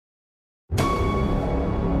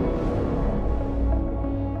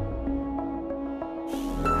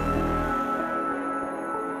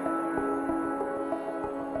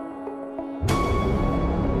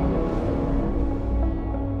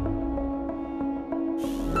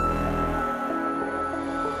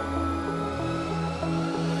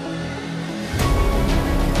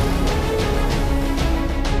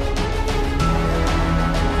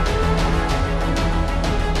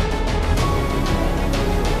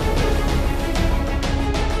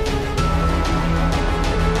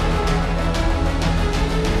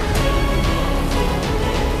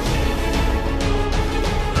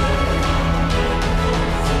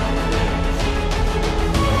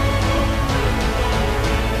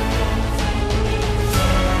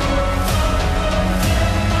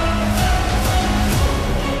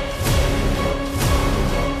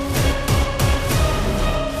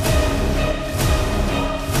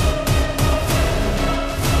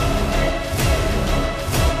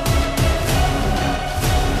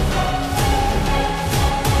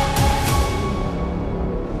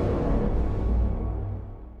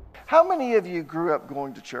many of you grew up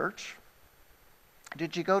going to church?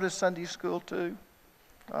 Did you go to Sunday school too?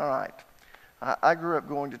 All right. I grew up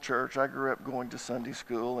going to church. I grew up going to Sunday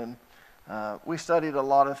school, and we studied a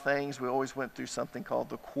lot of things. We always went through something called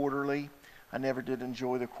the quarterly. I never did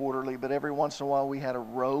enjoy the quarterly, but every once in a while we had a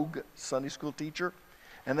rogue Sunday school teacher,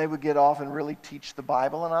 and they would get off and really teach the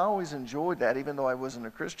Bible, and I always enjoyed that, even though I wasn't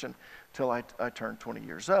a Christian till I turned 20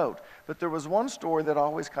 years old. But there was one story that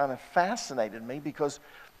always kind of fascinated me, because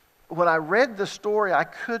when I read the story, I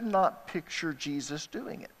could not picture Jesus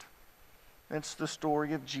doing it. It's the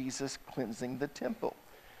story of Jesus cleansing the temple,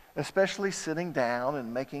 especially sitting down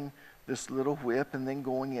and making this little whip and then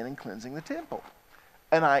going in and cleansing the temple.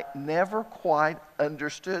 And I never quite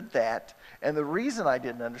understood that. And the reason I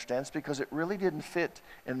didn't understand is because it really didn't fit,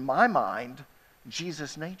 in my mind,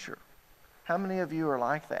 Jesus' nature. How many of you are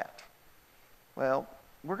like that? Well,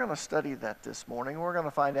 we're going to study that this morning. We're going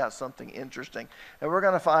to find out something interesting. And we're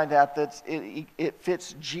going to find out that it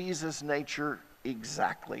fits Jesus' nature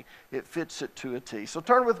exactly. It fits it to a T. So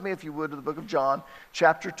turn with me, if you would, to the book of John,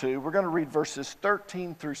 chapter 2. We're going to read verses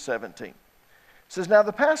 13 through 17. It says, "Now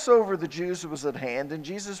the Passover of the Jews was at hand, and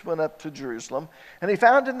Jesus went up to Jerusalem, and he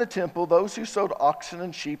found in the temple those who sold oxen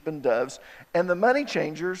and sheep and doves, and the money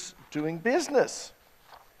changers doing business.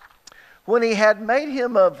 When he had made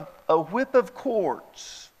him of a whip of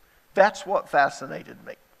cords," that's what fascinated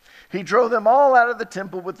me, "he drove them all out of the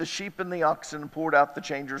temple with the sheep and the oxen, and poured out the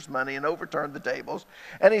changers' money, and overturned the tables.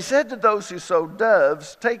 And he said to those who sold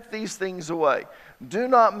doves, 'Take these things away. Do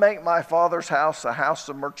not make my Father's house a house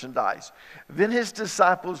of merchandise.' Then his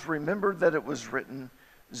disciples remembered that it was written,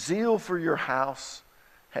 'Zeal for your house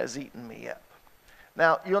has eaten me up.'"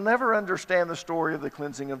 Now, you'll never understand the story of the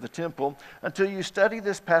cleansing of the temple until you study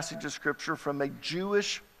this passage of Scripture from a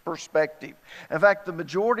Jewish perspective. In fact, the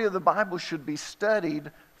majority of the Bible should be studied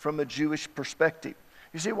from a Jewish perspective.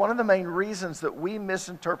 You see, one of the main reasons that we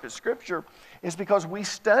misinterpret Scripture is because we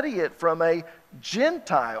study it from a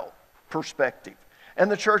Gentile perspective. And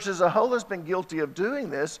the church as a whole has been guilty of doing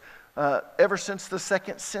this ever since the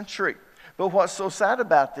 2nd century. But what's so sad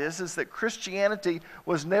about this is that Christianity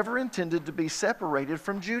was never intended to be separated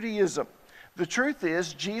from Judaism. The truth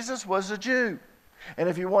is, Jesus was a Jew. And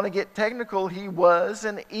if you want to get technical, he was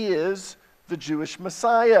and is the Jewish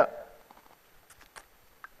Messiah.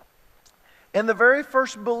 And the very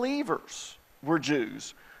first believers were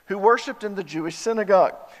Jews who worshiped in the Jewish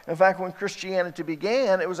synagogue. In fact, when Christianity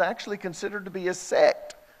began, it was actually considered to be a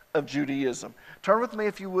sect of Judaism. Turn with me,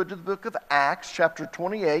 if you would, to the book of Acts, chapter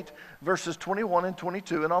 28, verses 21 and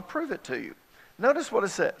 22, and I'll prove it to you. Notice what it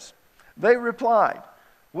says. "They replied,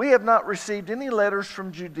 'We have not received any letters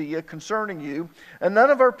from Judea concerning you, and none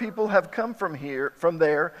of our people have come from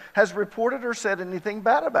there, has reported or said anything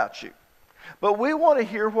bad about you. But we want to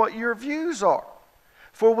hear what your views are.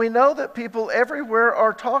 For we know that people everywhere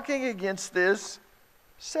are talking against this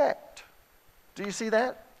sect.'" Do you see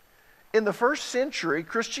that? In the 1st century,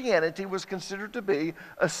 Christianity was considered to be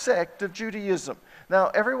a sect of Judaism. Now,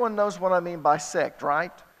 everyone knows what I mean by sect,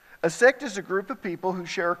 right? A sect is a group of people who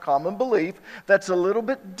share a common belief that's a little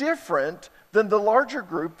bit different than the larger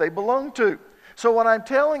group they belong to. So what I'm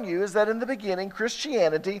telling you is that in the beginning,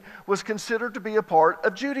 Christianity was considered to be a part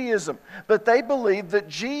of Judaism. But they believed that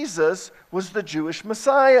Jesus was the Jewish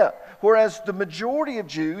Messiah, whereas the majority of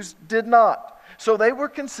Jews did not. So they were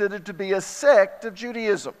considered to be a sect of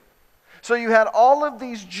Judaism. So you had all of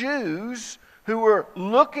these Jews who were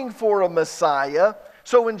looking for a Messiah.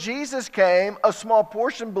 So when Jesus came, a small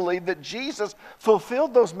portion believed that Jesus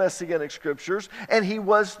fulfilled those messianic scriptures and he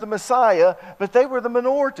was the Messiah, but they were the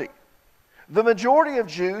minority. The majority of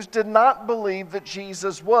Jews did not believe that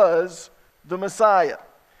Jesus was the Messiah.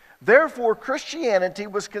 Therefore, Christianity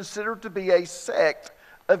was considered to be a sect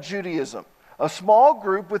of Judaism, a small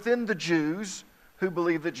group within the Jews who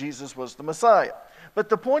believed that Jesus was the Messiah. But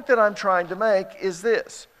the point that I'm trying to make is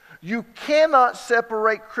this. You cannot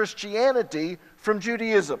separate Christianity from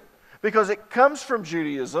Judaism because it comes from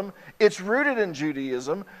Judaism, it's rooted in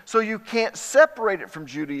Judaism, so you can't separate it from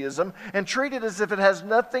Judaism and treat it as if it has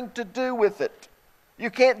nothing to do with it. You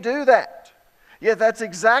can't do that. Yet that's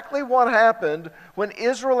exactly what happened when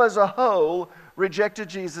Israel as a whole rejected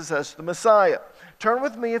Jesus as the Messiah. Turn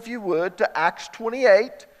with me, if you would, to Acts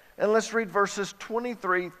 28, and let's read verses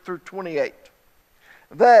 23 through 28.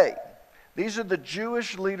 These are the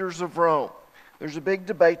Jewish leaders of Rome. There's a big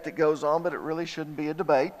debate that goes on, but it really shouldn't be a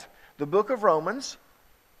debate. The book of Romans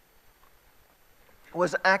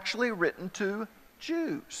was actually written to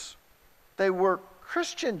Jews. They were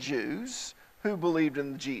Christian Jews who believed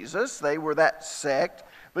in Jesus. They were that sect.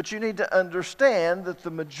 But you need to understand that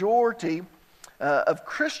the majority of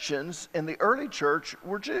Christians in the early church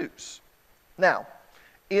were Jews. Now,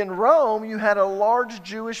 in Rome, you had a large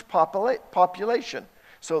Jewish population.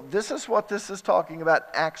 So this is what this is talking about,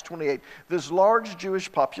 Acts 28, this large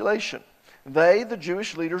Jewish population. They, the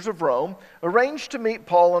Jewish leaders of Rome, arranged to meet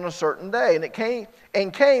Paul on a certain day,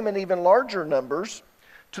 and came in even larger numbers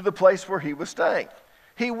to the place where he was staying.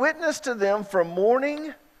 He witnessed to them from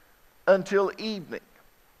morning until evening.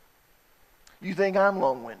 You think I'm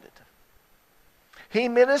long-winded? He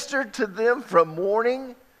ministered to them from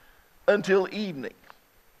morning until evening,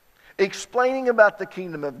 explaining about the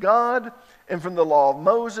kingdom of God and from the law of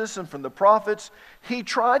Moses and from the prophets. He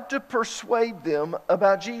tried to persuade them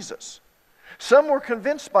about Jesus. Some were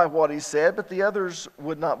convinced by what he said, but the others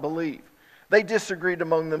would not believe. They disagreed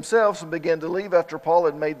among themselves and began to leave after Paul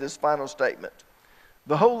had made this final statement.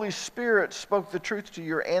 The Holy Spirit spoke the truth to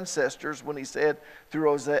your ancestors when he said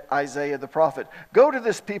through Isaiah the prophet, "Go to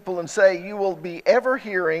this people and say, you will be ever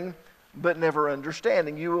hearing but never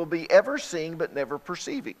understanding. You will be ever seeing but never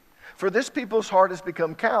perceiving. For this people's heart has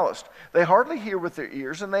become calloused. They hardly hear with their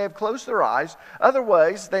ears, and they have closed their eyes.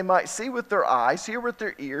 Otherwise, they might see with their eyes, hear with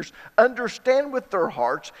their ears, understand with their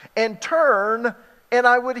hearts, and turn, and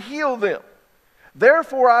I would heal them.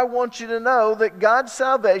 Therefore, I want you to know that God's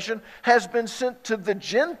salvation has been sent to the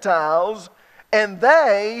Gentiles, and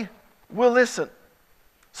they will listen."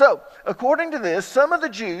 So, according to this, some of the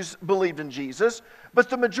Jews believed in Jesus, but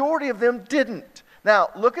the majority of them didn't.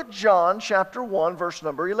 Now, look at John chapter 1, verse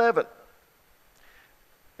number 11.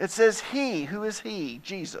 It says, "He," who is he?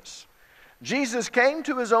 Jesus. "Jesus came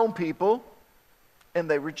to his own people, and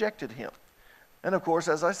they rejected him." And of course,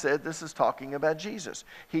 as I said, this is talking about Jesus.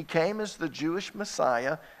 He came as the Jewish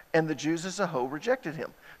Messiah, and the Jews as a whole rejected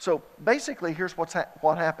him. So basically, here's what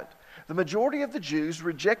happened. The majority of the Jews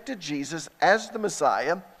rejected Jesus as the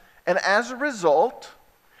Messiah, and as a result,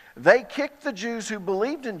 they kicked the Jews who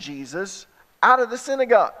believed in Jesus out of the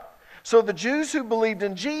synagogue. So the Jews who believed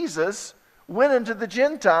in Jesus went into the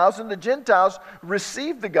Gentiles, and the Gentiles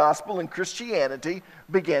received the gospel, and Christianity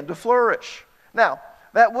began to flourish. Now,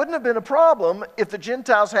 that wouldn't have been a problem if the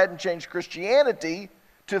Gentiles hadn't changed Christianity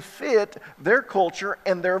to fit their culture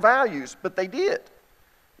and their values, but they did.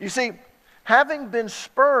 You see, having been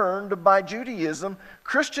spurned by Judaism,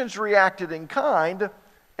 Christians reacted in kind,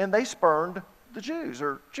 and they spurned the Jews,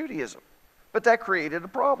 or Judaism. But that created a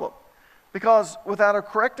problem, because without a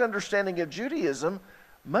correct understanding of Judaism,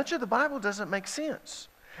 much of the Bible doesn't make sense.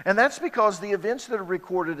 And that's because the events that are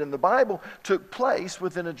recorded in the Bible took place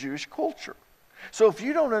within a Jewish culture. So if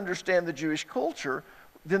you don't understand the Jewish culture,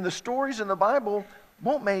 then the stories in the Bible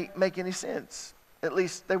won't make any sense. At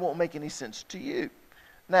least they won't make any sense to you.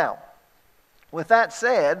 Now, with that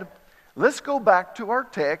said, let's go back to our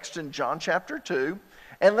text in John chapter 2,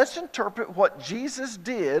 and let's interpret what Jesus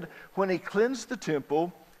did when he cleansed the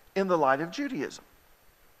temple in the light of Judaism.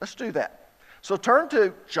 Let's do that. So turn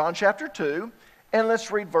to John chapter 2, and let's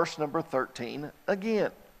read verse number 13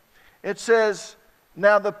 again. It says,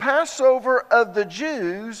 "Now the Passover of the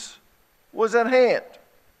Jews was at hand,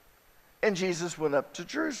 and Jesus went up to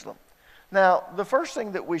Jerusalem." Now, the first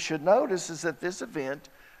thing that we should notice is that this event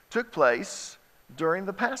took place during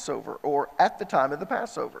the Passover, or at the time of the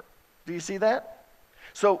Passover. Do you see that?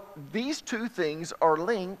 So these two things are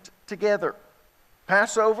linked together: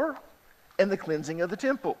 Passover and the cleansing of the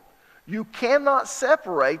temple. You cannot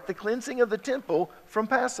separate the cleansing of the temple from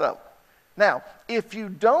Passover. Now, if you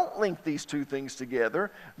don't link these two things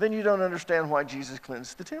together, then you don't understand why Jesus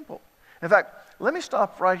cleansed the temple. In fact, let me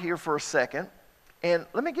stop right here for a second, and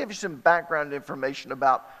let me give you some background information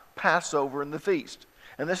about Passover and the feast.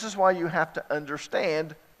 And this is why you have to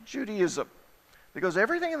understand Judaism, because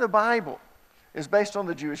everything in the Bible is based on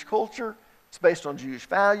the Jewish culture, it's based on Jewish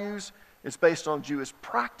values, it's based on Jewish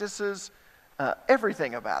practices,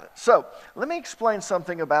 everything about it. So, let me explain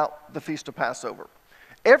something about the Feast of Passover.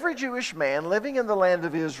 Every Jewish man living in the land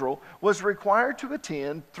of Israel was required to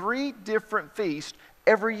attend 3 different feasts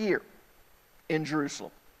every year in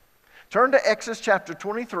Jerusalem. Turn to Exodus chapter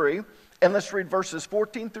 23, and let's read verses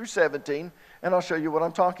 14 through 17, and I'll show you what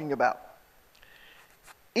I'm talking about.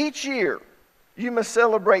 "Each year, you must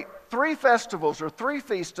celebrate 3 festivals or 3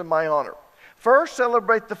 feasts in my honor. First,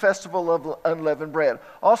 celebrate the festival of unleavened bread,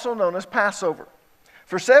 also known as Passover.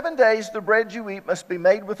 For 7 days, the bread you eat must be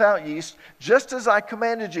made without yeast, just as I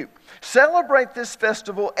commanded you. Celebrate this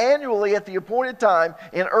festival annually at the appointed time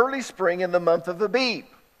in early spring in the month of Abib."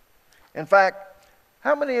 In fact,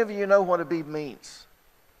 how many of you know what Abib means?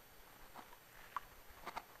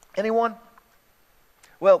 Anyone?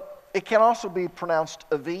 Well, it can also be pronounced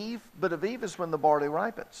Aviv, but Aviv is when the barley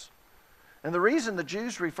ripens. And the reason the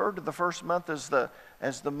Jews referred to the first month as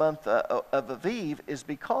the month of Aviv is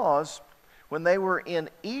because when they were in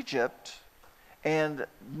Egypt, And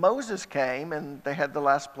Moses came, and they had the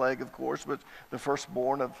last plague, of course, but the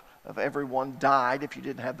firstborn of everyone died if you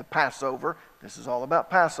didn't have the Passover. This is all about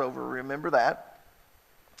Passover, remember that.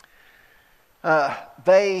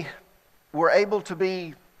 They were able to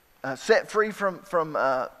be set free from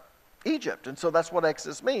Egypt, and so that's what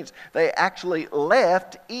Exodus means. They actually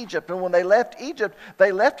left Egypt, and when they left Egypt,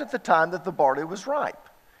 they left at the time that the barley was ripe.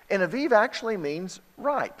 And Aviv actually means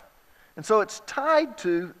ripe. And so it's tied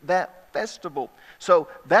to that festival. So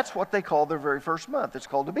that's what they call their very first month. It's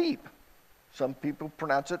called Aviv. Some people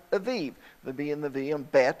pronounce it Aviv. The B and the V on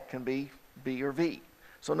bet can be B or V.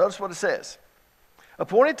 So notice what it says.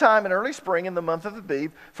 Appointed time in early spring in the month of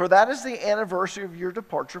Aviv, for that is the anniversary of your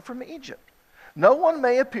departure from Egypt. No one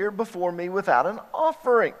may appear before me without an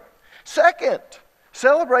offering. Second,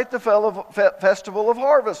 celebrate the festival of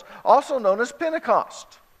harvest, also known as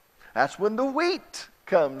Pentecost. That's when the wheat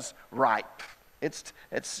comes ripe.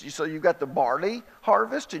 So you've got the barley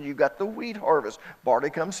harvest and you've got the wheat harvest. Barley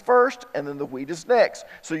comes first and then the wheat is next.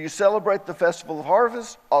 So you celebrate the festival of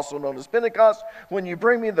harvest, also known as Pentecost, when you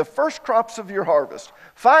bring me the first crops of your harvest.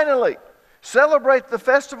 Finally, celebrate the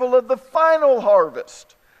festival of the final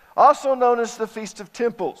harvest, also known as the Feast of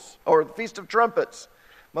Temples or the Feast of Trumpets.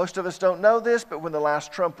 Most of us don't know this, but when the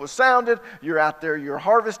last trump was sounded, you're out there, you're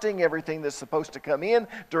harvesting everything that's supposed to come in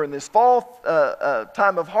during this fall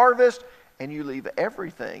time of harvest, and you leave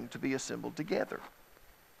everything to be assembled together.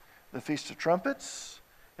 The Feast of Trumpets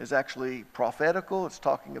is actually prophetical. It's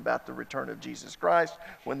talking about the return of Jesus Christ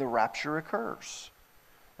when the rapture occurs.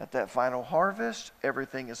 At that final harvest,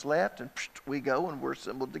 everything is left, and we go and we're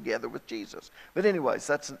assembled together with Jesus. But anyways,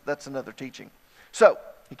 that's another teaching. So,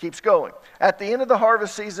 he keeps going. At the end of the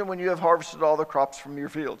harvest season, when you have harvested all the crops from your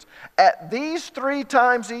fields, at these 3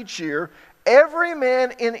 times each year, every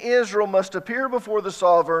man in Israel must appear before the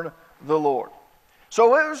sovereign, the Lord.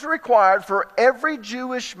 So it was required for every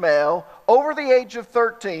Jewish male over the age of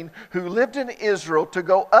 13 who lived in Israel to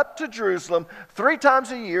go up to Jerusalem 3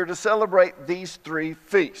 times a year to celebrate these 3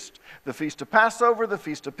 feasts. The Feast of Passover, the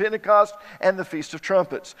Feast of Pentecost, and the Feast of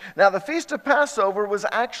Trumpets. Now the Feast of Passover was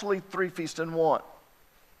actually 3 feasts in one.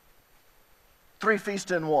 3 feasts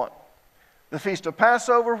in one. The Feast of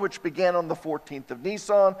Passover, which began on the 14th of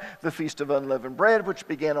Nisan, the Feast of Unleavened Bread, which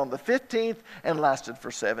began on the 15th and lasted for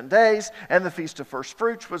 7 days, and the Feast of First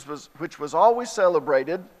Fruits, which was always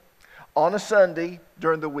celebrated on a Sunday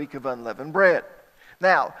during the week of Unleavened Bread.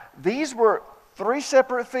 Now, these were 3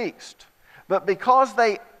 separate feasts, but because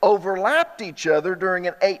they overlapped each other during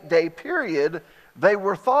an 8-day period, they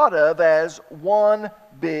were thought of as one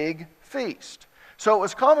big feast. So it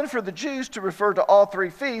was common for the Jews to refer to all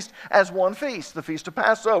 3 feasts as one feast, the Feast of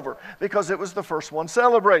Passover, because it was the first one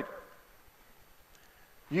celebrated.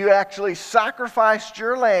 You actually sacrificed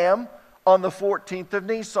your lamb on the 14th of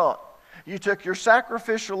Nisan. You took your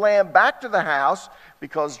sacrificial lamb back to the house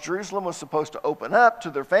because Jerusalem was supposed to open up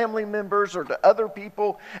to their family members or to other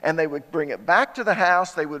people, and they would bring it back to the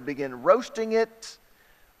house. They would begin roasting it,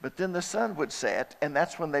 but then the sun would set, and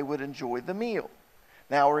that's when they would enjoy the meal.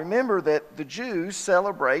 Now remember that the Jews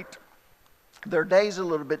celebrate their days a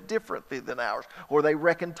little bit differently than ours, or they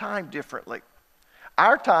reckon time differently.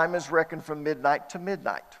 Our time is reckoned from midnight to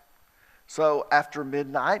midnight. So after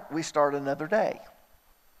midnight, we start another day.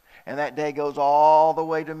 And that day goes all the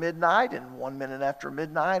way to midnight, and 1 minute after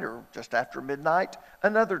midnight, or just after midnight,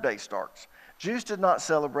 another day starts. Jews did not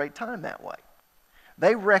celebrate time that way.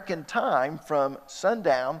 They reckon time from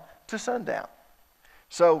sundown to sundown.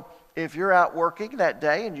 So if you're out working that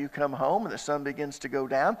day and you come home and the sun begins to go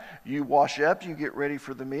down, you wash up, you get ready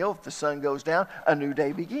for the meal. If the sun goes down, a new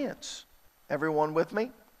day begins. Everyone with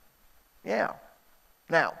me? Yeah.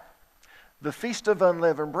 Now, the Feast of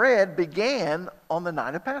Unleavened Bread began on the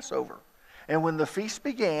night of Passover. And when the feast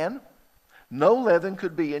began, no leaven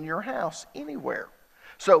could be in your house anywhere.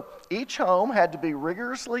 So each home had to be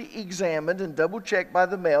rigorously examined and double-checked by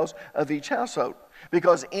the males of each household,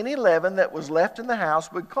 because any leaven that was left in the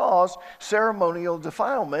house would cause ceremonial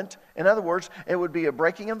defilement. In other words, it would be a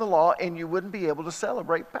breaking of the law, and you wouldn't be able to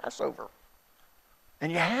celebrate Passover.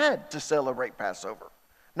 And you had to celebrate Passover.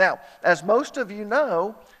 Now, as most of you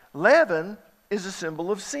know, leaven is a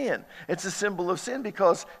symbol of sin. It's a symbol of sin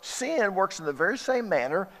because sin works in the very same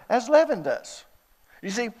manner as leaven does. You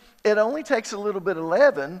see, it only takes a little bit of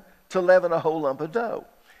leaven to leaven a whole lump of dough.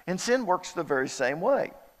 And sin works the very same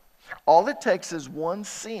way. All it takes is one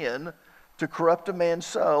sin to corrupt a man's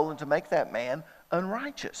soul and to make that man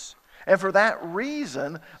unrighteous. And for that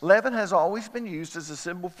reason, leaven has always been used as a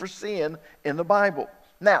symbol for sin in the Bible.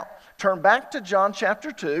 Now, turn back to John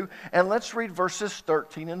chapter 2, and let's read verses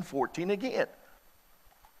 13 and 14 again.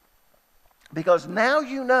 Because now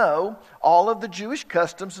you know all of the Jewish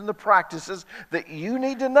customs and the practices that you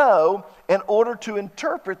need to know in order to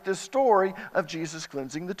interpret this story of Jesus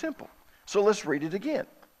cleansing the temple. So let's read it again.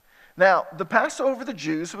 Now, the Passover of the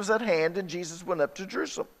Jews was at hand, and Jesus went up to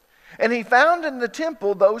Jerusalem. And he found in the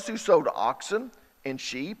temple those who sold oxen and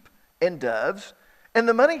sheep and doves, and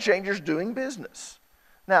the money changers doing business.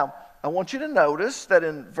 Now, I want you to notice that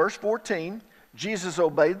in verse 14, Jesus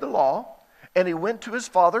obeyed the law, and he went to his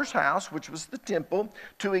Father's house, which was the temple,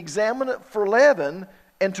 to examine it for leaven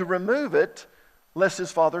and to remove it, lest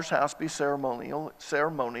his Father's house be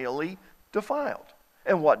ceremonially defiled.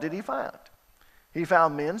 And what did he find? He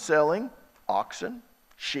found men selling oxen,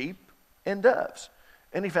 sheep, and doves.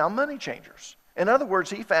 And he found money changers. In other words,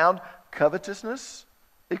 he found covetousness,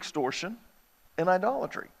 extortion, and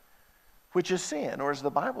idolatry, which is sin, or as the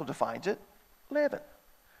Bible defines it, leaven.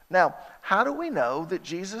 Now, how do we know that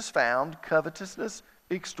Jesus found covetousness,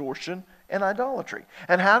 extortion, and idolatry?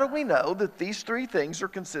 And how do we know that these three things are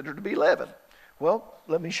considered to be leaven? Well,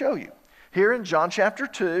 let me show you. Here in John chapter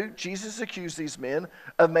 2, Jesus accused these men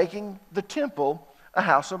of making the temple a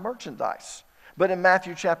house of merchandise. But in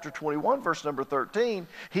Matthew chapter 21, verse number 13,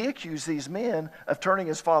 he accused these men of turning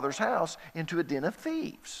his Father's house into a den of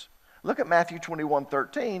thieves. Look at Matthew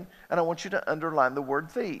 21:13, and I want you to underline the word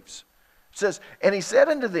thieves. It says, and he said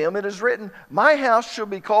unto them, it is written, my house shall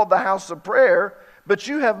be called the house of prayer, but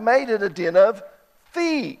you have made it a den of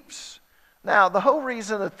thieves. Now, the whole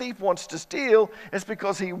reason a thief wants to steal is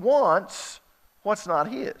because he wants what's not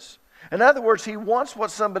his. In other words, he wants what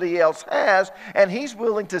somebody else has, and he's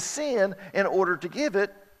willing to sin in order to give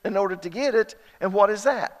it, in order to get it. And what is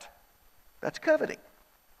that? That's coveting.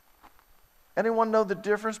 Anyone know the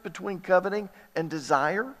difference between coveting and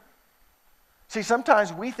desire? See,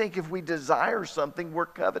 sometimes we think if we desire something, we're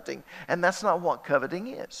coveting, and that's not what coveting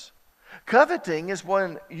is. Coveting is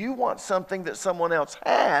when you want something that someone else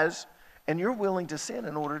has, and you're willing to sin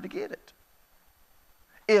in order to get it.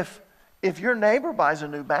 If your neighbor buys a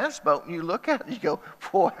new bass boat, and you look at it, you go,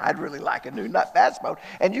 boy, I'd really like a new bass boat,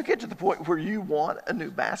 and you get to the point where you want a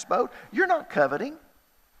new bass boat, you're not coveting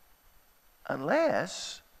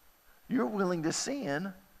unless you're willing to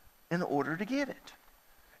sin in order to get it.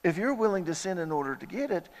 If you're willing to sin in order to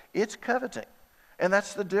get it, it's coveting. And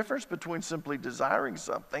that's the difference between simply desiring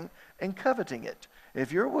something and coveting it.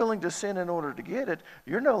 If you're willing to sin in order to get it,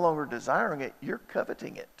 you're no longer desiring it, you're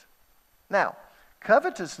coveting it. Now,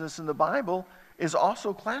 covetousness in the Bible is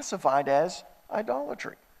also classified as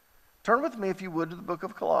idolatry. Turn with me, if you would, to the book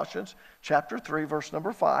of Colossians, chapter 3, verse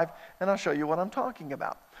number 5, and I'll show you what I'm talking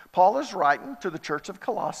about. Paul is writing to the church of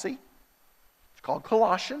Colossae. It's called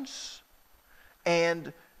Colossians.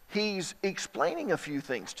 And he's explaining a few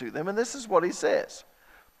things to them, and this is what he says.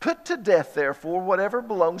 Put to death, therefore, whatever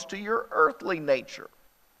belongs to your earthly nature.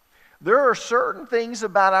 There are certain things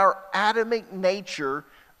about our Adamic nature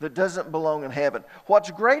that doesn't belong in heaven. What's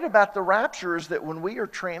great about the rapture is that when we are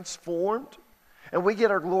transformed and we get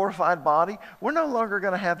our glorified body, we're no longer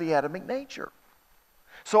going to have the Adamic nature.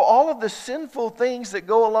 So all of the sinful things that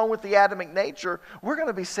go along with the Adamic nature, we're going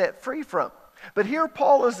to be set free from. But here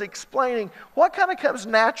Paul is explaining what kind of comes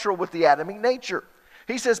natural with the Adamic nature.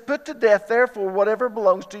 He says, put to death, therefore, whatever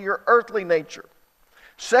belongs to your earthly nature.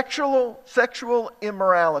 Sexual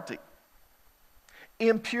immorality,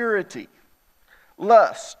 impurity,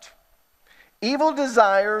 lust, evil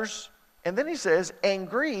desires, and then he says, and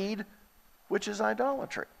greed, which is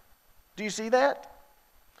idolatry. Do you see that?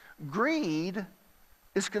 Greed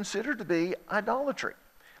is considered to be idolatry.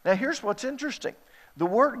 Now here's what's interesting. The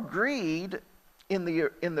word greed in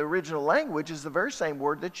the original language is the very same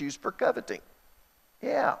word that's used for coveting.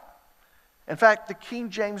 Yeah. In fact, the King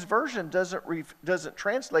James Version doesn't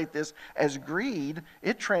translate this as greed.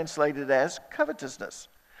 It translated as covetousness.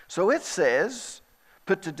 So it says,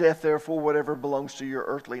 put to death, therefore, whatever belongs to your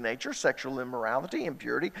earthly nature, sexual immorality,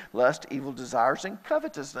 impurity, lust, evil desires, and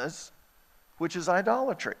covetousness, which is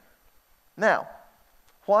idolatry. Now,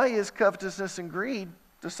 why is covetousness and greed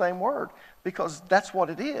the same word? Because that's what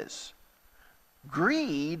it is.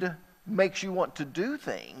 Greed makes you want to do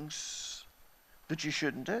things that you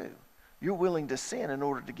shouldn't do. You're willing to sin in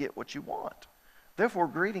order to get what you want. Therefore,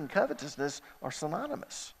 greed and covetousness are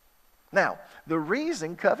synonymous. Now, the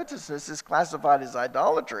reason covetousness is classified as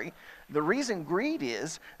idolatry, the reason greed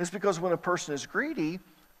is because when a person is greedy,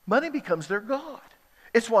 money becomes their god.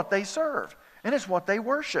 It's what they serve, and it's what they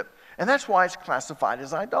worship. And that's why it's classified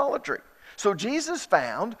as idolatry. So Jesus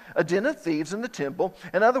found a den of thieves in the temple.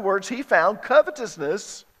 In other words, he found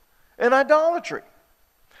covetousness and idolatry.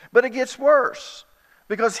 But it gets worse,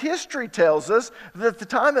 because history tells us that at the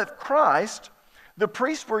time of Christ, The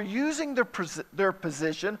priests were using their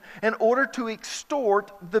position in order to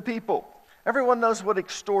extort the people. Everyone knows what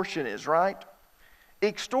extortion is, right?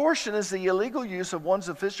 Extortion is the illegal use of one's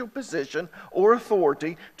official position or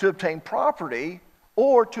authority to obtain property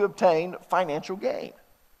or to obtain financial gain.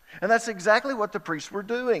 And that's exactly what the priests were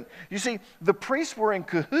doing. You see, the priests were in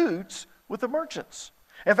cahoots with the merchants.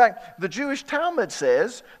 In fact, the Jewish Talmud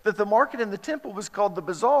says that the market in the temple was called the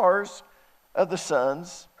bazaars of the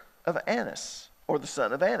sons of Annas, or the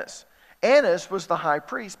son of Annas. Annas was the high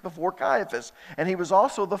priest before Caiaphas, and he was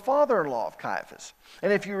also the father-in-law of Caiaphas.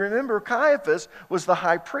 And if you remember, Caiaphas was the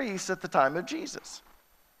high priest at the time of Jesus.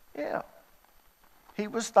 Yeah. He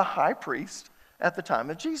was the high priest at the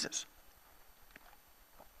time of Jesus.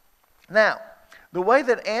 Now, the way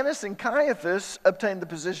that Annas and Caiaphas obtained the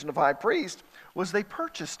position of high priest was they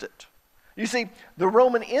purchased it. You see, the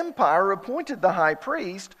Roman Empire appointed the high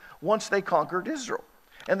priest once they conquered Israel.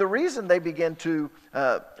 And the reason they the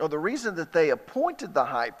reason that they appointed the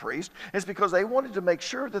high priest is because they wanted to make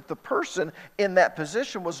sure that the person in that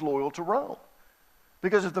position was loyal to Rome.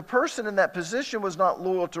 Because if the person in that position was not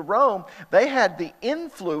loyal to Rome, they had the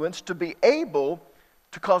influence to be able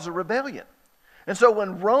to cause a rebellion. And so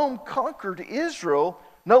when Rome conquered Israel,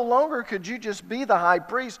 no longer could you just be the high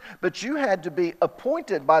priest, but you had to be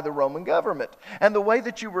appointed by the Roman government. And the way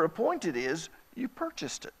that you were appointed is you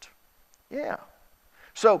purchased it. Yeah.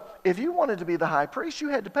 So if you wanted to be the high priest, you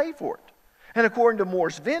had to pay for it. And according to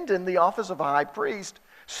Morris Venden, the office of a high priest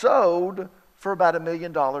sold for about $1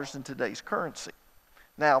 million in today's currency.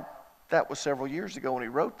 Now, that was several years ago when he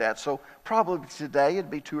wrote that, so probably today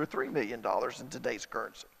it'd be $2 or $3 million in today's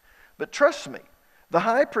currency. But trust me, the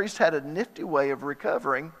high priest had a nifty way of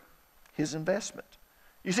recovering his investment.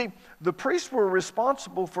 You see, the priests were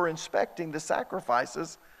responsible for inspecting the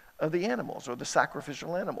sacrifices of the animals, or the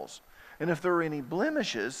sacrificial animals. And if there were any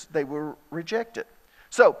blemishes, they were rejected.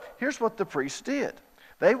 So here's what the priests did.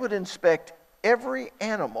 They would inspect every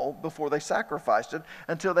animal before they sacrificed it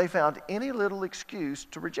until they found any little excuse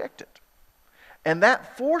to reject it. And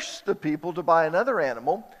that forced the people to buy another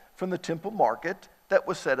animal from the temple market that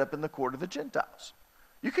was set up in the court of the Gentiles.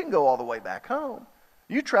 You can go all the way back home.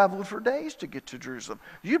 You traveled for days to get to Jerusalem.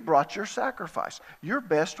 You brought your sacrifice, your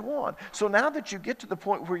best one. So now that you get to the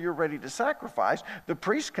point where you're ready to sacrifice, the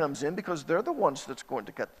priest comes in because they're the ones that's going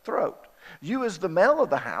to cut the throat. You, as the male of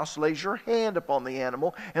the house, lays your hand upon the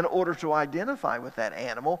animal in order to identify with that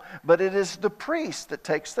animal, but it is the priest that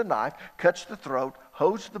takes the knife, cuts the throat,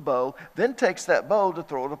 holds the bow, then takes that bow to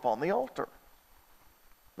throw it upon the altar.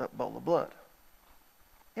 That bowl of blood.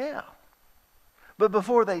 Yeah. But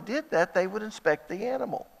before they did that, they would inspect the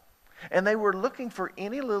animal. And they were looking for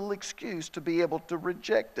any little excuse to be able to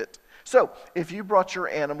reject it. So, if you brought your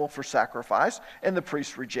animal for sacrifice and the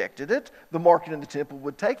priest rejected it, the market in the temple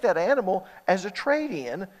would take that animal as a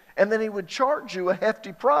trade-in, and then he would charge you a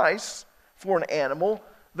hefty price for an animal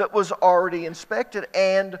that was already inspected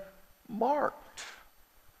and marked.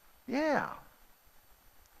 Yeah.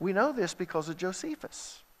 We know this because of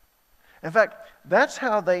Josephus. In fact, that's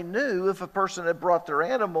how they knew if a person had brought their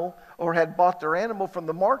animal or had bought their animal from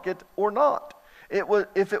the market or not.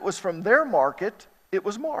 If it was from their market, it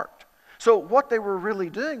was marked. So what they were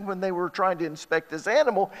really doing when they were trying to inspect this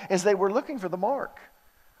animal is they were looking for the mark.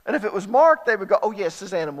 And if it was marked, they would go, oh yes,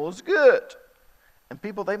 this animal is good. And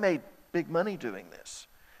people, they made big money doing this.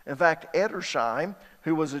 In fact, Edersheim,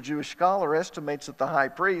 who was a Jewish scholar, estimates that the high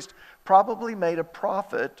priest probably made a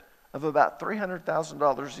profit of about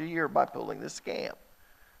 $300,000 a year by pulling this scam.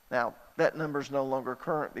 Now, that number is no longer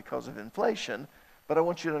current because of inflation, but I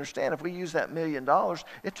want you to understand, if we use that $1 million,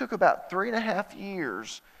 it took about 3.5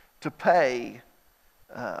 years to pay,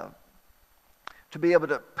 to be able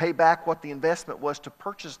to pay back what the investment was to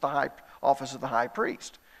purchase the office of the high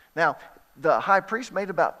priest. Now, the high priest made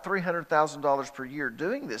about $300,000 per year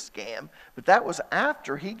doing this scam, but that was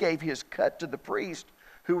after he gave his cut to the priest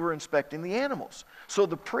who were inspecting the animals. So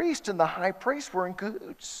the priest and the high priest were in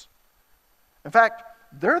cahoots. In fact,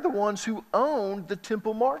 they're the ones who owned the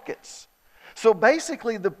temple markets. So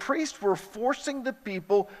basically, the priests were forcing the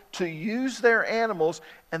people to use their animals,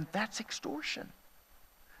 and that's extortion.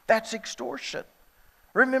 That's extortion.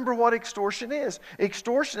 Remember what extortion is.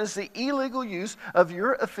 Extortion is the illegal use of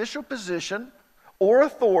your official position or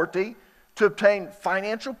authority to obtain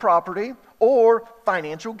financial property or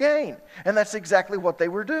financial gain. And that's exactly what they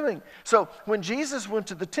were doing. So when Jesus went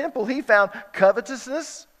to the temple, he found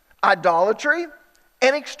covetousness, idolatry,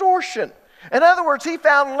 and extortion. In other words, he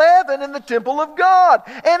found leaven in the temple of God.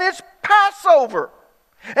 And it's Passover.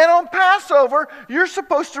 And on Passover, you're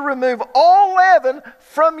supposed to remove all leaven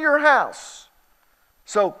from your house.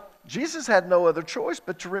 So Jesus had no other choice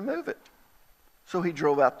but to remove it. So he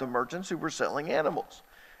drove out the merchants who were selling animals.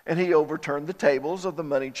 And he overturned the tables of the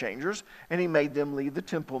money changers, and he made them leave the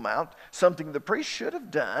Temple Mount, something the priests should have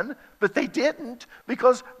done, but they didn't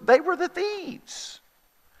because they were the thieves.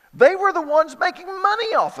 They were the ones making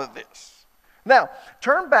money off of this. Now,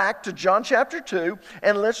 turn back to John chapter 2,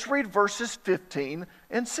 and let's read verses 15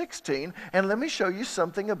 and 16, and let me show you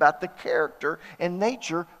something about the character and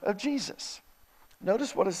nature of Jesus.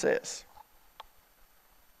 Notice what it says.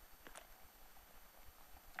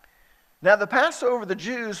 Now the Passover of the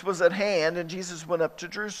Jews was at hand, and Jesus went up to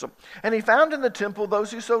Jerusalem. And he found in the temple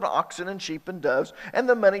those who sold oxen and sheep and doves, and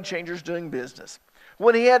the money changers doing business.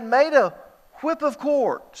 When he had made a whip of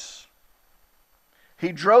cords,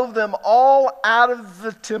 he drove them all out of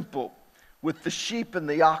the temple with the sheep and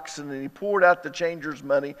the oxen, and he poured out the changers'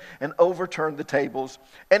 money and overturned the tables.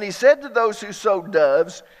 And he said to those who sold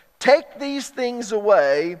doves, "Take these things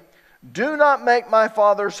away. Do not make my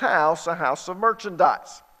Father's house a house of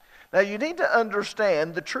merchandise." Now you need to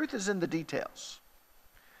understand the truth is in the details.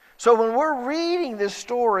 So when we're reading this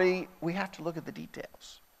story, we have to look at the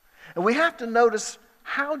details. And we have to notice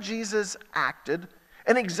how Jesus acted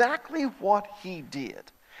and exactly what he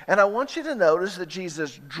did. And I want you to notice that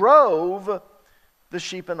Jesus drove the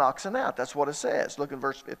sheep and oxen out. That's what it says. Look in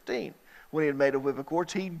verse 15. When he had made a whip of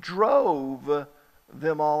cords, he drove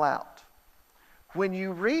them all out. When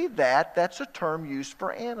you read that, that's a term used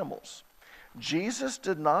for animals. Jesus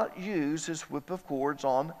did not use his whip of cords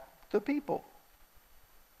on the people.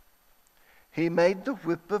 He made the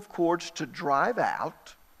whip of cords to drive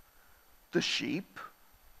out the sheep,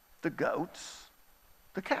 the goats,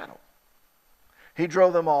 the cattle. He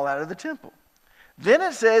drove them all out of the temple. Then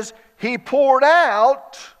it says he poured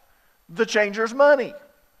out the changers' money.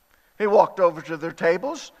 He walked over to their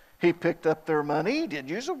tables. He picked up their money. He didn't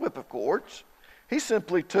use a whip of cords. He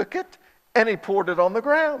simply took it and he poured it on the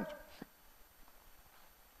ground.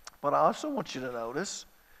 But I also want you to notice,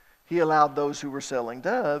 he allowed those who were selling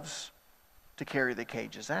doves to carry the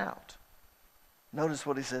cages out. Notice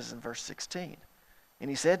what he says in verse 16. And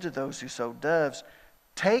he said to those who sold doves,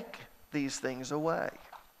 "Take these things away."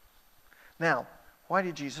 Now, why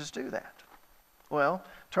did Jesus do that? Well,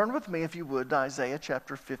 turn with me, if you would, to Isaiah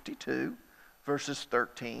chapter 52, verse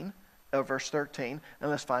 13,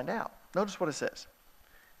 and let's find out. Notice what it says.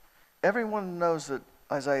 Everyone knows that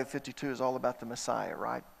Isaiah 52 is all about the Messiah,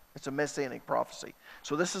 right? It's a messianic prophecy.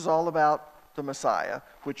 So this is all about the Messiah,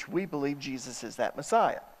 which we believe Jesus is that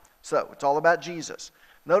Messiah. So it's all about Jesus.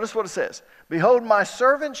 Notice what it says. "Behold, my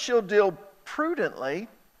servant shall deal prudently.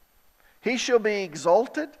 He shall be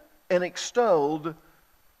exalted and extolled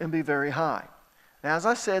and be very high." Now, as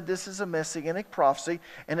I said, this is a messianic prophecy,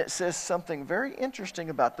 and it says something very interesting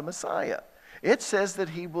about the Messiah. It says that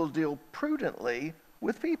he will deal prudently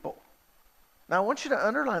with people. Now, I want you to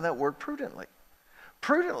underline that word prudently.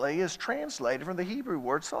 Prudently is translated from the Hebrew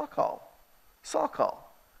word sakal. Sakal.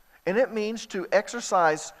 And it means to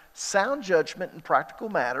exercise sound judgment in practical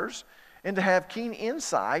matters and to have keen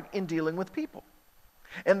insight in dealing with people.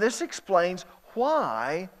 And this explains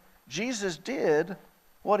why Jesus did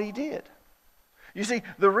what he did. You see,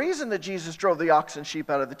 the reason that Jesus drove the ox and sheep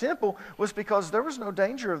out of the temple was because there was no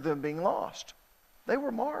danger of them being lost. They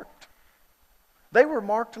were marked. They were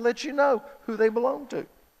marked to let you know who they belonged to.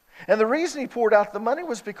 And the reason he poured out the money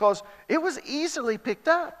was because it was easily picked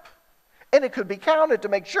up. And it could be counted to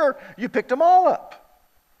make sure you picked them all up.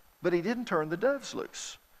 But he didn't turn the doves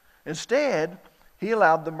loose. Instead, he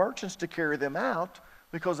allowed the merchants to carry them out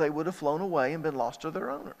because they would have flown away and been lost to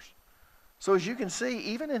their owners. So as you can see,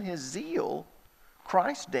 even in his zeal,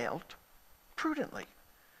 Christ dealt prudently.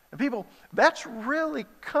 And people, that's really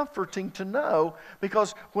comforting to know,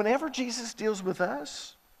 because whenever Jesus deals with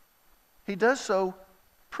us, he does so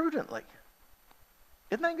prudently.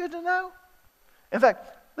 Isn't that good to know? In fact,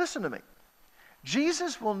 listen to me.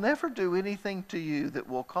 Jesus will never do anything to you that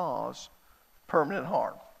will cause permanent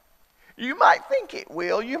harm. You might think it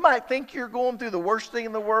will. You might think you're going through the worst thing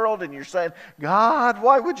in the world and you're saying, "God,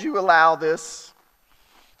 why would you allow this?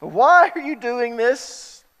 Why are you doing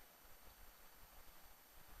this?"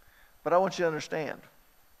 But I want you to understand,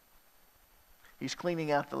 he's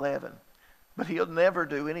cleaning out the leaven. But he'll never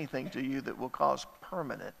do anything to you that will cause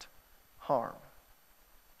permanent harm.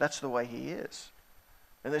 That's the way he is.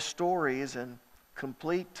 And this story is in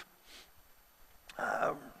complete,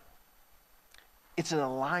 it's in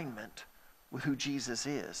alignment with who Jesus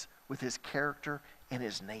is, with his character and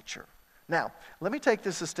his nature. Now, let me take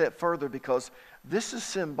this a step further, because this is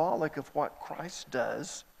symbolic of what Christ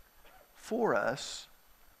does for us,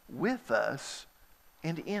 with us,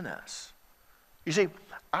 and in us. You see,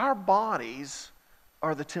 our bodies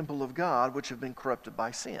are the temple of God, which have been corrupted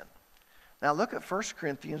by sin. Now look at 1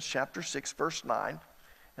 Corinthians chapter 6, verse 9,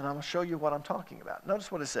 and I'm going to show you what I'm talking about.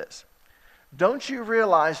 Notice what it says. Don't you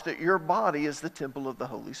realize that your body is the temple of the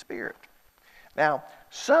Holy Spirit? Now,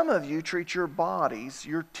 some of you treat your bodies,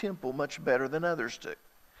 your temple, much better than others do.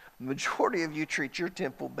 The majority of you treat your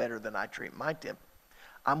temple better than I treat my temple.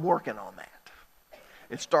 I'm working on that.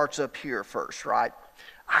 It starts up here first, right?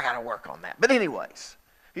 I got to work on that. But anyways,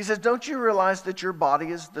 he says, don't you realize that your body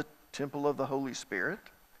is the temple of the Holy Spirit?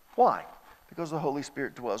 Why? Because the Holy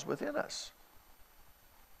Spirit dwells within us.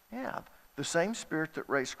 Yeah, the same Spirit that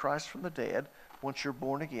raised Christ from the dead, once you're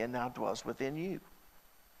born again, now dwells within you.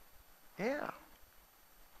 Yeah.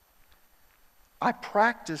 I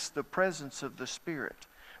practice the presence of the Spirit.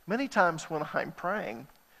 Many times when I'm praying,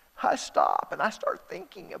 I stop and I start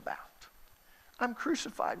thinking about, I'm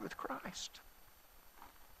crucified with Christ.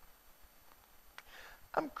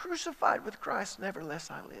 I'm crucified with Christ,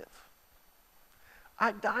 nevertheless I live.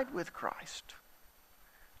 I died with Christ.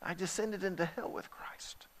 I descended into hell with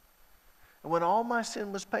Christ. And when all my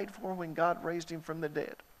sin was paid for, when God raised him from the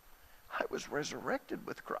dead, I was resurrected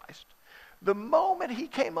with Christ. The moment he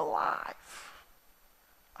came alive,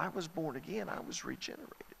 I was born again. I was regenerated.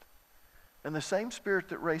 And the same Spirit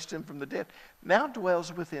that raised him from the dead now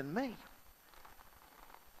dwells within me.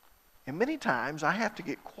 And many times I have to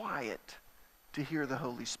get quiet to hear the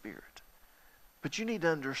Holy Spirit. But you need to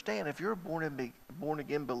understand, if you're a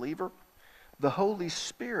born-again believer, the Holy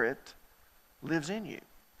Spirit lives in you.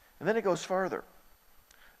 And then it goes further.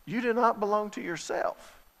 You do not belong to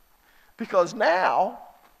yourself. Because now,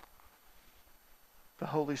 the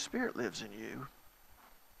Holy Spirit lives in you.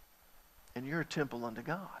 And you're a temple unto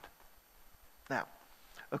God. Now,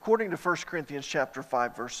 according to 1 Corinthians chapter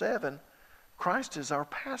 5, verse 7, Christ is our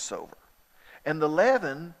Passover. And the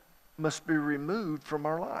leaven must be removed from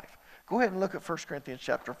our life. Go ahead and look at 1 Corinthians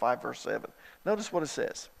chapter 5, verse 7. Notice what it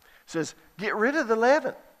says. It says, get rid of the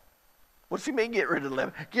leaven. What does he mean, get rid of the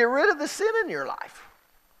leaven? Get rid of the sin in your life.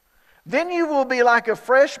 Then you will be like a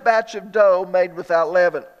fresh batch of dough made without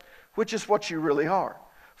leaven, which is what you really are.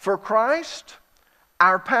 For Christ,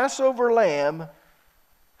 our Passover lamb,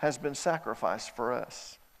 has been sacrificed for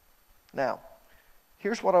us. Now,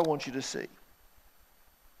 here's what I want you to see.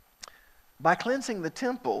 By cleansing the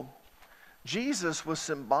temple, Jesus was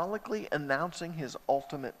symbolically announcing his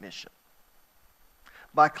ultimate mission.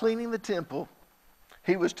 By cleaning the temple,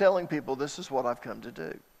 he was telling people, this is what I've come to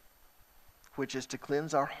do, which is to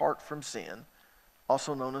cleanse our heart from sin,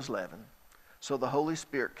 also known as leaven, so the Holy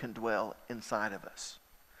Spirit can dwell inside of us.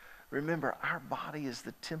 Remember, our body is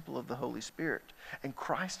the temple of the Holy Spirit, and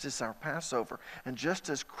Christ is our Passover. And just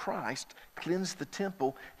as Christ cleansed the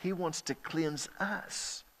temple, he wants to cleanse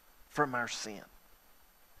us from our sin.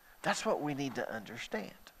 That's what we need to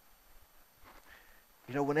understand.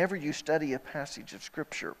 You know, whenever you study a passage of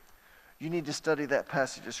Scripture, you need to study that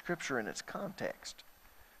passage of Scripture in its context.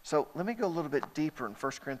 So let me go a little bit deeper in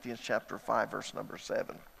 1 Corinthians chapter 5, verse number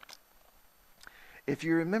 7. If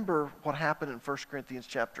you remember what happened in 1 Corinthians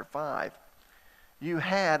chapter 5, you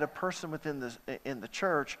had a person in the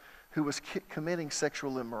church who was committing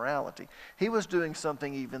sexual immorality. He was doing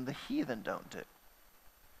something even the heathen don't do.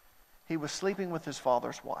 He was sleeping with his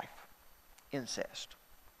father's wife. Incest.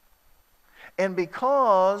 And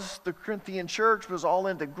because the Corinthian church was all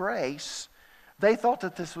into grace, they thought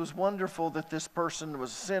that this was wonderful, that this person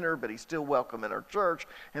was a sinner, but he's still welcome in our church.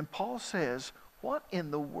 And Paul says, what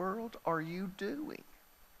in the world are you doing?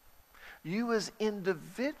 You as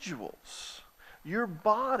individuals, your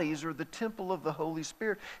bodies are the temple of the Holy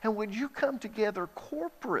Spirit. And when you come together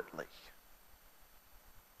corporately,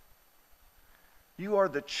 you are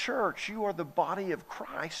the church, you are the body of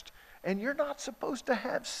Christ, and you're not supposed to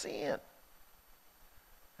have sin.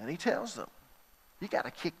 And he tells them, you got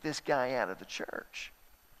to kick this guy out of the church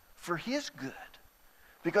for his good.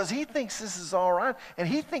 Because he thinks this is all right, and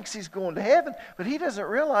he thinks he's going to heaven, but he doesn't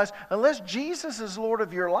realize unless Jesus is Lord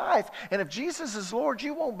of your life, and if Jesus is Lord,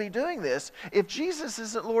 you won't be doing this. If Jesus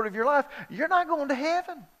isn't Lord of your life, you're not going to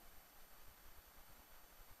heaven.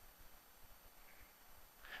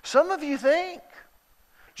 Some of you think,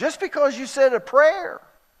 just because you said a prayer,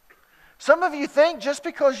 some of you think just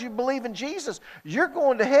because you believe in Jesus, you're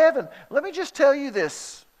going to heaven. Let me just tell you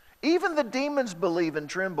this. Even the demons believe and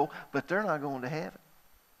tremble, but they're not going to heaven.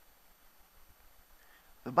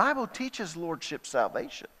 The Bible teaches lordship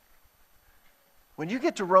salvation. When you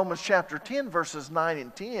get to Romans chapter 10, verses 9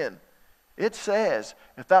 and 10, it says,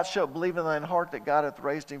 if thou shalt believe in thine heart that God hath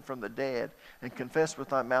raised him from the dead, and confess with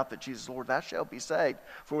thy mouth that Jesus is Lord, thou shalt be saved.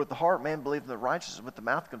 For with the heart man believeth in the righteousness, and with the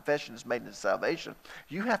mouth confession is made unto salvation.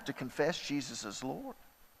 You have to confess Jesus as Lord.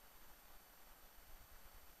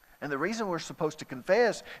 And the reason we're supposed to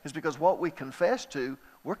confess is because what we confess to,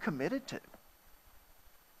 we're committed to.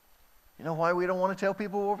 You know why we don't want to tell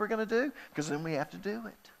people what we're going to do? Because then we have to do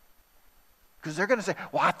it. Because they're going to say,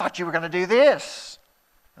 well, I thought you were going to do this.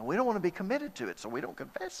 And we don't want to be committed to it, so we don't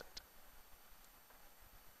confess it.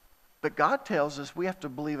 But God tells us we have to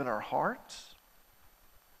believe in our hearts,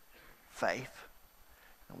 faith,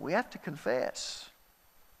 and we have to confess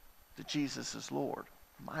that Jesus is Lord,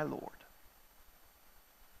 my Lord.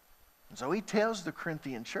 And so he tells the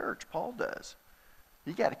Corinthian church, Paul does,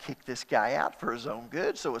 you got to kick this guy out for his own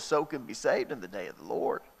good so his soul can be saved in the day of the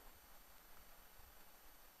Lord.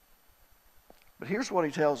 But here's what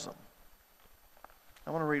he tells them. I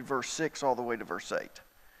want to read verse 6 all the way to verse 8.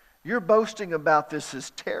 Your boasting about this is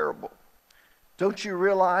terrible. Don't you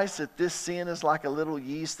realize that this sin is like a little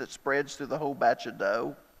yeast that spreads through the whole batch of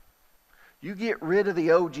dough? You get rid of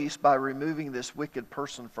the old yeast by removing this wicked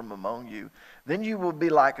person from among you. Then you will be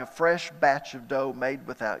like a fresh batch of dough made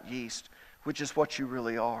without yeast, which is what you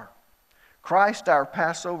really are. Christ, our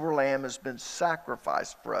Passover lamb, has been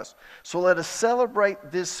sacrificed for us. So let us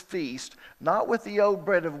celebrate this feast, not with the old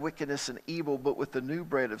bread of wickedness and evil, but with the new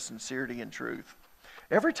bread of sincerity and truth.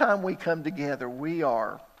 Every time we come together, we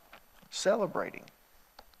are celebrating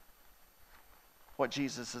what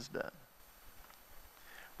Jesus has done.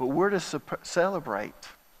 But we're to celebrate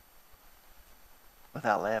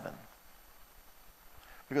without leaven.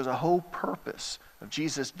 Because the whole purpose of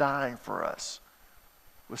Jesus dying for us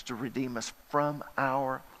was to redeem us from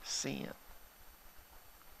our sin.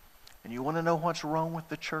 And you want to know what's wrong with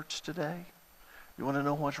the church today? You want to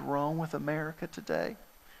know what's wrong with America today?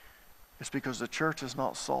 It's because the church is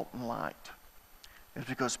not salt and light. It's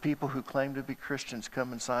because people who claim to be Christians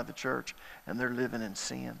come inside the church and they're living in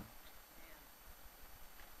sin.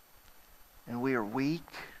 And we are weak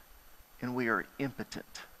and we are impotent.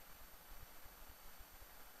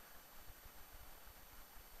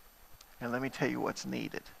 And let me tell you what's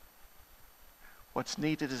needed. What's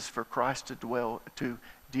needed is for Christ to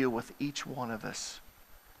deal with each one of us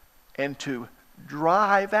and to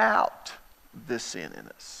drive out this sin in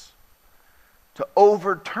us, to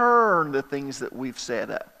overturn the things that we've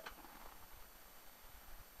set up.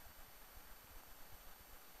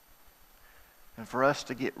 And for us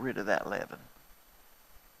to get rid of that leaven.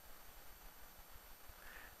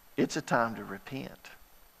 It's a time to repent.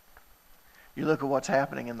 You look at what's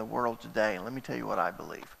happening in the world today, and let me tell you what I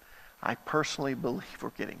believe. I personally believe we're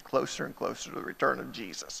getting closer and closer to the return of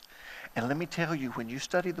Jesus. And let me tell you, when you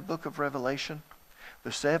study the book of Revelation,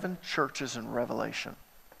 the 7 churches in Revelation,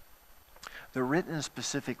 they're written in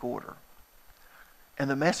specific order. And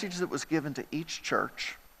the message that was given to each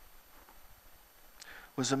church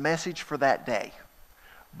was a message for that day.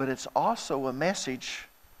 But it's also a message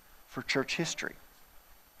for church history.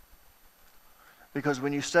 Because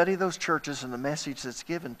when you study those churches and the message that's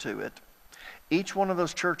given to it, each one of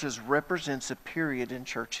those churches represents a period in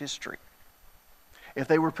church history. If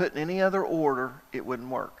they were put in any other order, it wouldn't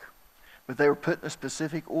work. But they were put in a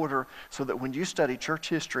specific order so that when you study church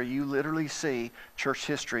history, you literally see church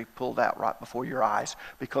history pulled out right before your eyes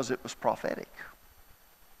because it was prophetic.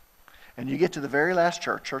 And you get to the very last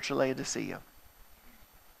church, Church of Laodicea.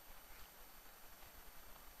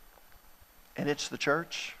 And it's the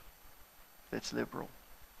church that's liberal.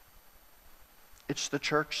 It's the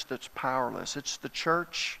church that's powerless. It's the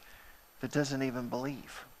church that doesn't even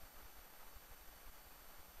believe.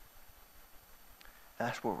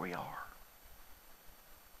 That's where we are.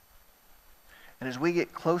 And as we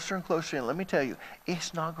get closer and closer in, let me tell you,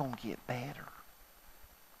 it's not going to get better.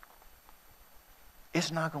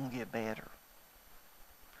 It's not going to get better.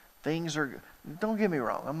 Things are, don't get me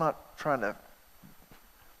wrong, I'm not trying to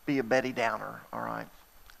be a Betty Downer, all right?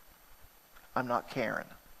 I'm not Karen.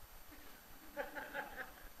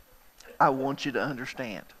 I want you to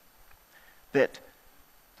understand that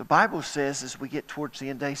the Bible says as we get towards the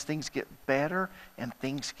end days, things get better and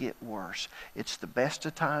things get worse. It's the best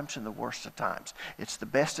of times and the worst of times. It's the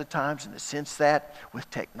best of times in the sense that with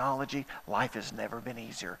technology, life has never been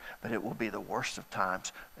easier, but it will be the worst of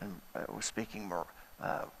times, and we're speaking more,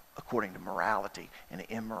 according to morality and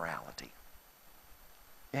immorality.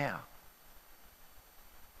 Yeah.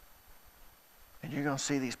 And you're going to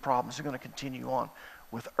see these problems are going to continue on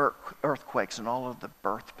with earthquakes and all of the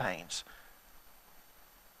birth pains.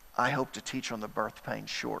 I hope to teach on the birth pains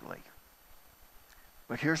shortly.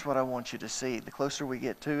 But here's what I want you to see. The closer we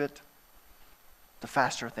get to it, the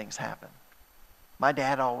faster things happen. My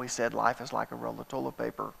dad always said life is like a roll of toilet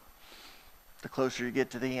paper. The closer you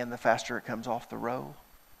get to the end, the faster it comes off the roll.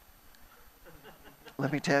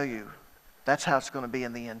 Let me tell you, that's how it's going to be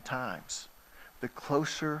in the end times. The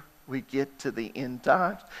closer we get to the end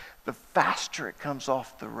times, the faster it comes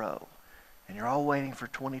off the row. And you're all waiting for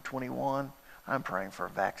 2021. I'm praying for a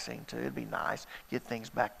vaccine too. It'd be nice, get things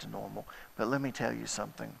back to normal. But let me tell you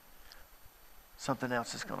something. Something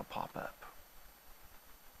else is going to pop up.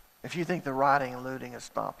 If you think the rioting and looting has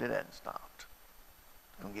stopped, it hasn't stopped.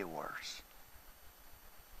 It's going to get worse.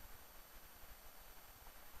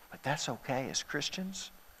 But that's okay. As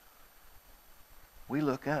Christians, we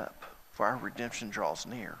look up, for our redemption draws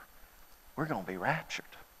near. We're going to be raptured.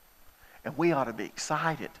 And we ought to be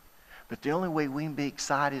excited. But the only way we can be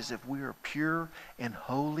excited is if we are a pure and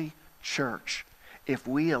holy church. If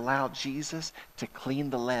we allow Jesus to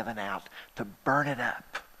clean the leaven out, to burn it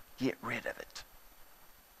up, get rid of it.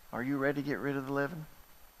 Are you ready to get rid of the leaven?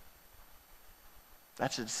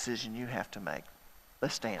 That's a decision you have to make.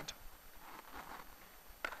 Let's stand.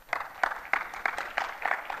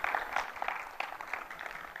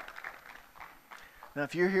 Now,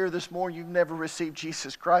 if you're here this morning, you've never received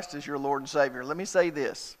Jesus Christ as your Lord and Savior. Let me say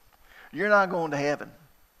this. You're not going to heaven.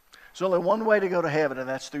 There's only one way to go to heaven, and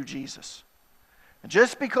that's through Jesus. And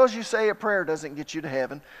just because you say a prayer doesn't get you to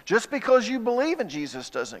heaven. Just because you believe in Jesus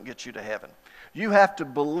doesn't get you to heaven. You have to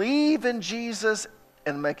believe in Jesus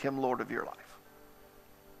and make Him Lord of your life.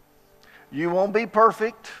 You won't be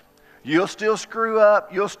perfect. You'll still screw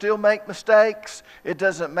up. You'll still make mistakes. It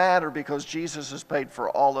doesn't matter because Jesus has paid for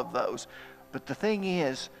all of those. But the thing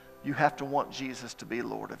is, you have to want Jesus to be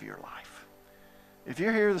Lord of your life. If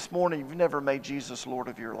you're here this morning, you've never made Jesus Lord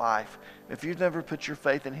of your life, if you've never put your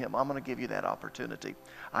faith in Him, I'm going to give you that opportunity.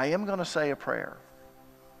 I am going to say a prayer.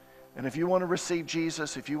 And if you want to receive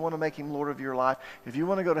Jesus, if you want to make Him Lord of your life, if you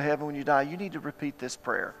want to go to heaven when you die, you need to repeat this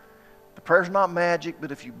prayer. The prayer's not magic,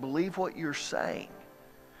 but if you believe what you're saying,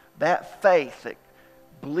 that faith, that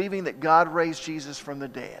believing that God raised Jesus from the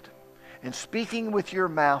dead, and speaking with your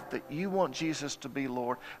mouth that you want Jesus to be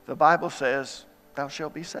Lord, the Bible says, thou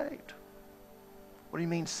shalt be saved. What do you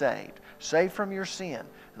mean saved? Saved from your sin.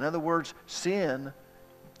 In other words, sin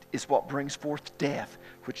is what brings forth death,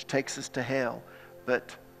 which takes us to hell.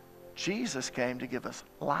 But Jesus came to give us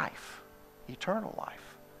life, eternal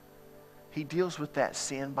life. He deals with that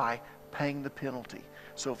sin by paying the penalty.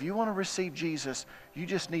 So if you want to receive Jesus, you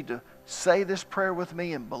just need to say this prayer with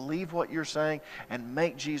me and believe what you're saying and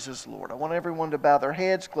make Jesus Lord. I want everyone to bow their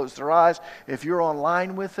heads, close their eyes. If you're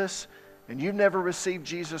online with us and you've never received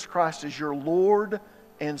Jesus Christ as your Lord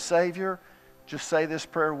and Savior, just say this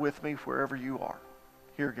prayer with me wherever you are.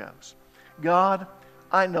 Here goes. God,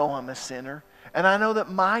 I know I'm a sinner, and I know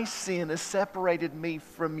that my sin has separated me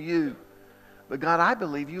from you. But God, I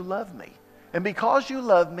believe you love me. And because you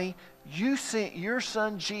love me, you sent your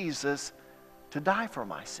Son Jesus to die for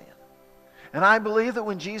my sin. And I believe that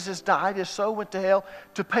when Jesus died, His soul went to hell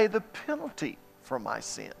to pay the penalty for my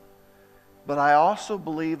sin. But I also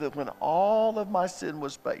believe that when all of my sin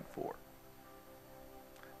was paid for,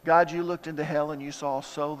 God, you looked into hell and you saw a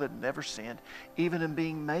soul that never sinned, even in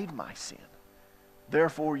being made my sin.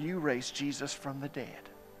 Therefore, you raised Jesus from the dead.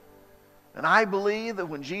 And I believe that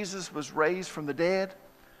when Jesus was raised from the dead,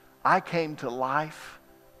 I came to life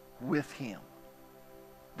with Him.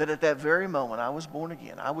 That at that very moment I was born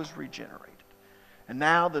again. I was regenerated. And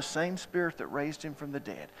now the same Spirit that raised Him from the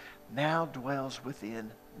dead now dwells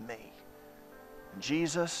within me. And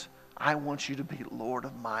Jesus, I want you to be Lord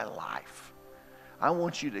of my life. I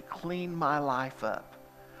want you to clean my life up.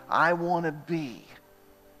 I want to be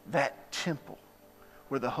that temple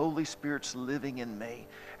where the Holy Spirit's living in me.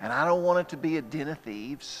 And I don't want it to be a den of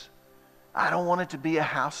thieves. I don't want it to be a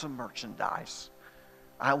house of merchandise.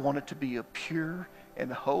 I want it to be a pure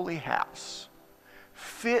and holy house,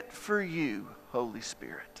 fit for you, Holy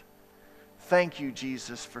Spirit. Thank you,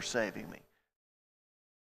 Jesus, for saving me.